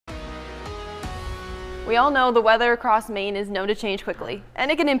We all know the weather across Maine is known to change quickly,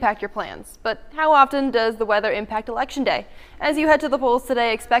 and it can impact your plans. But how often does the weather impact Election Day? As you head to the polls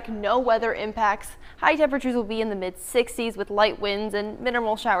today, expect no weather impacts. High temperatures will be in the mid-60s with light winds and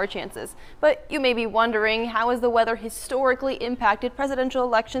minimal shower chances. But you may be wondering, how has the weather historically impacted presidential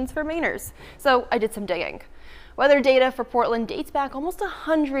elections for Mainers? So I did some digging. Weather data for Portland dates back almost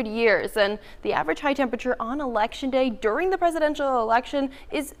 100 years, and the average high temperature on Election Day during the presidential election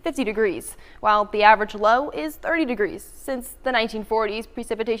is 50 degrees, while the average low is 30 degrees. Since the 1940s,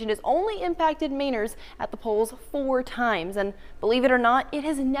 precipitation has only impacted Mainers at the polls 4 times, and believe it or not, it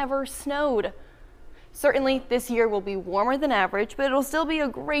has never snowed. Certainly, this year will be warmer than average, but it'll still be a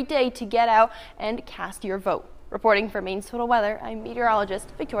great day to get out and cast your vote. Reporting for Maine's Total Weather, I'm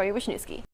meteorologist Victoria Wisniewski.